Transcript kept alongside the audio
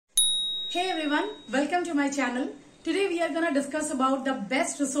Hey everyone, welcome to my channel. Today we are going to discuss about the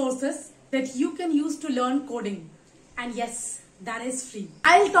best resources that you can use to learn coding. And yes, that is free.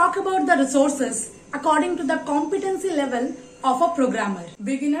 I'll talk about the resources according to the competency level of a programmer.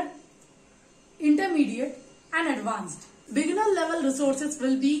 Beginner, intermediate and advanced. Beginner level resources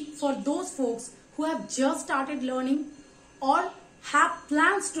will be for those folks who have just started learning or have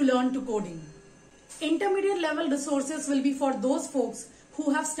plans to learn to coding. Intermediate level resources will be for those folks who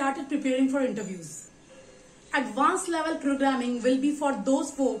have started preparing for interviews. Advanced level programming will be for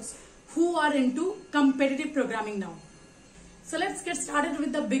those folks who are into competitive programming now. So let's get started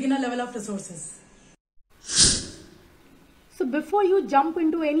with the beginner level of resources. So before you jump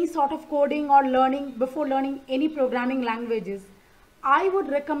into any sort of coding or before learning any programming languages, I would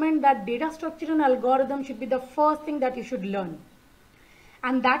recommend that data structure and algorithm should be the first thing that you should learn.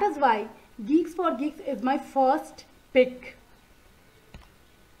 And that is why Geeks for Geeks is my first pick.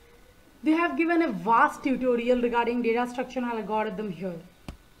 They have given a vast tutorial regarding data structure and algorithm here.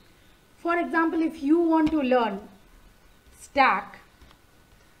 For example, if you want to learn stack,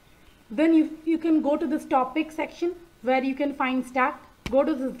 then you can go to this topic section where you can find stack. Go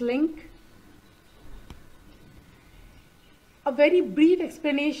to this link. A very brief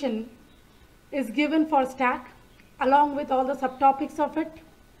explanation is given for stack along with all the subtopics of it.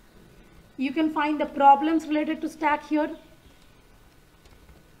 You can find the problems related to stack here.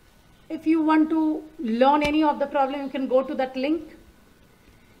 If you want to learn any of the problem, you can go to that link.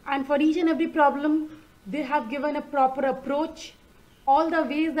 And for each and every problem, they have given a proper approach, all the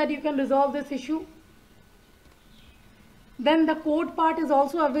ways that you can resolve this issue. Then the code part is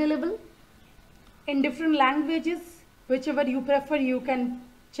also available in different languages. Whichever you prefer, you can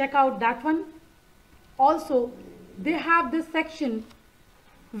check out that one. Also, they have this section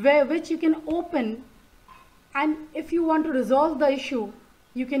which you can open, and if you want to resolve the issue,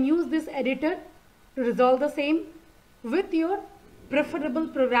 you can use this editor to resolve the same with your preferable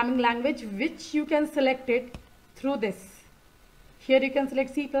programming language, which you can select it through this. Here you can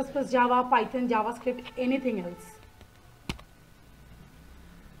select C++, Java, Python, JavaScript, anything else.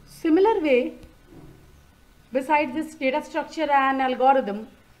 Similar way, besides this data structure and algorithm,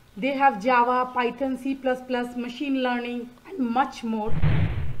 they have Java, Python, C++, machine learning and much more.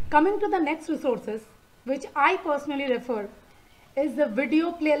 Coming to the next resources, which I personally refer, is the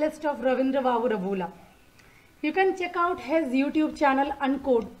video playlist of RavindraBabu Ravula. You can check out his YouTube channel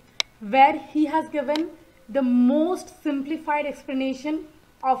Uncode, where he has given the most simplified explanation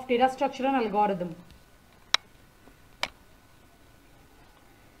of data structure and algorithm.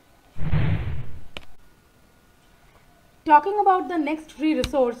 Talking about the next free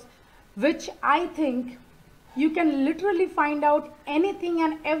resource, which I think you can literally find out anything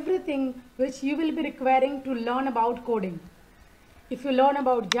and everything which you will be requiring to learn about coding. If you learn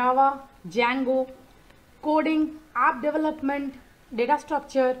about Java, Django, coding, app development, data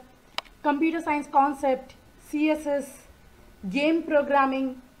structure, computer science concept, CSS, game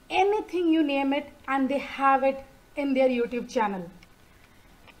programming, anything you name it, and they have it in their YouTube channel.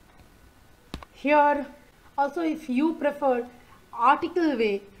 Here, also if you prefer article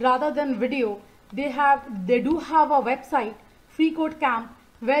way rather than video, they do have a website, Freecodecamp,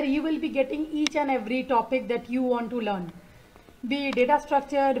 where you will be getting each and every topic that you want to learn. Be it data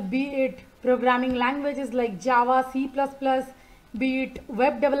structure, be it programming languages like Java, C++, be it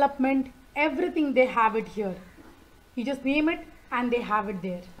web development, everything they have it here. You just name it and they have it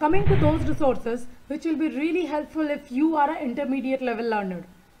there. Coming to those resources which will be really helpful if you are an intermediate level learner.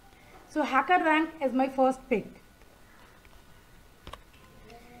 So HackerRank is my first pick.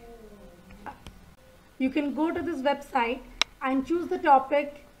 You can go to this website and choose the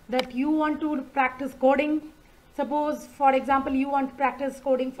topic that you want to practice coding. Suppose, for example, you want to practice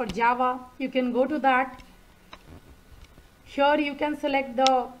coding for Java, you can go to that. Here you can select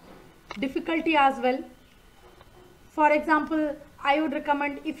the difficulty as well. For example, I would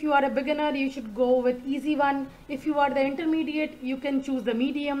recommend if you are a beginner, you should go with easy one. If you are the intermediate, you can choose the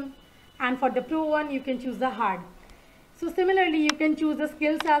medium. And for the pro one, you can choose the hard. So similarly, you can choose the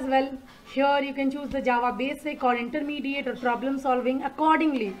skills as well. Here you can choose the Java basic or intermediate or problem solving.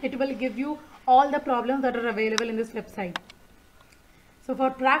 Accordingly, it will give you all the problems that are available in this website. So for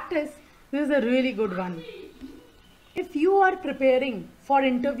practice, this is a really good one. If you are preparing for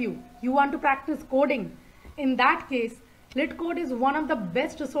interview, you want to practice coding, in that case, LeetCode is one of the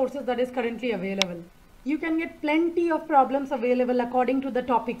best resources that is currently available. You can get plenty of problems available according to the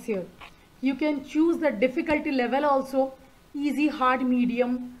topics here. You can choose the difficulty level also, easy, hard,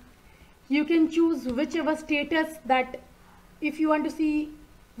 medium. You can choose whichever status that if you want to see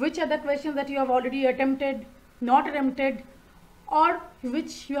which are the questions that you have already attempted, not attempted, or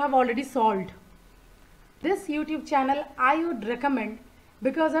which you have already solved. This YouTube channel I would recommend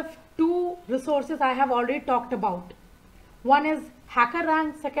because of two resources I have already talked about. One is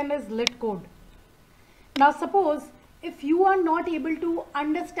HackerRank, second is LeetCode. Now suppose if you are not able to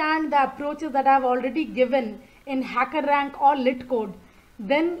understand the approaches that I have already given in HackerRank or LeetCode,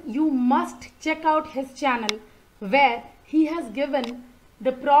 then you must check out his channel where he has given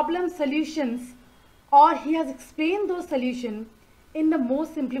the problem solutions, or he has explained those solutions in the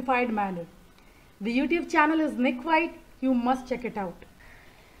most simplified manner. The YouTube channel is Nick White. You must check it out.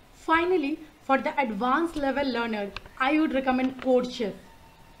 Finally, for the advanced level learner, I would recommend CodeChef,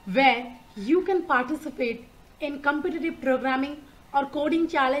 where you can participate in competitive programming or coding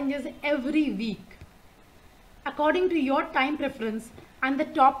challenges every week. According to your time preference and the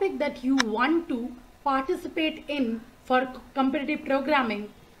topic that you want to participate in for competitive programming,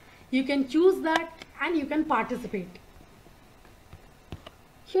 you can choose that and you can participate.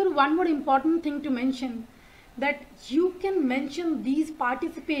 Here one more important thing to mention, that you can mention these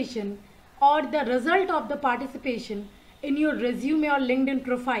participation or the result of the participation in your resume or LinkedIn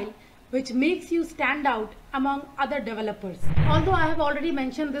profile, which makes you stand out among other developers. Although I have already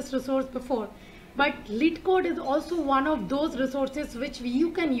mentioned this resource before, but LeetCode is also one of those resources which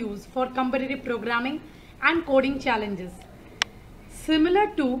you can use for competitive programming and coding challenges.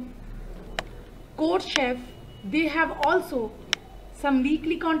 Similar to CodeChef, they have also some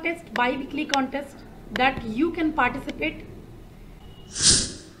weekly contest, bi-weekly contest that you can participate.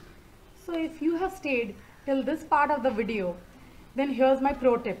 So if you have stayed till this part of the video, then here's my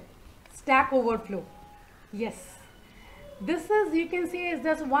pro tip: Stackoverflow. Yes, this is, you can say, is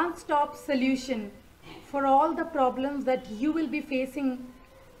just one-stop solution for all the problems that you will be facing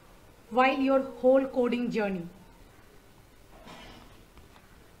while your whole coding journey.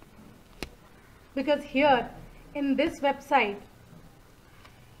 Because here in this website,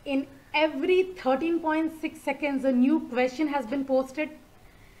 in every 13.6 seconds a new question has been posted,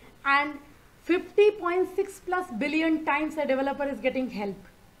 and 50.6 plus billion times a developer is getting help.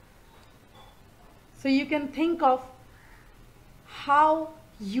 So you can think of how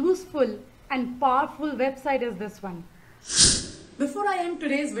useful and powerful website is this one. Before I end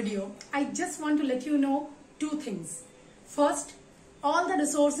today's video, I just want to let you know two things. First, all the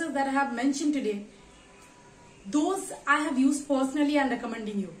resources that I have mentioned today, those I have used personally and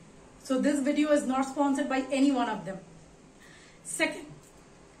recommending you. So this video is not sponsored by any one of them. Second,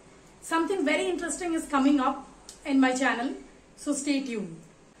 something very interesting is coming up in my channel, so stay tuned.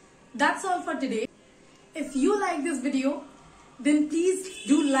 That's all for today. If you like this video, then please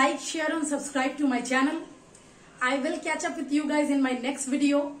do like, share and subscribe to my channel. I will catch up with you guys in my next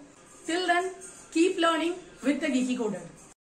video. Till then, keep learning with the Geeky Coder.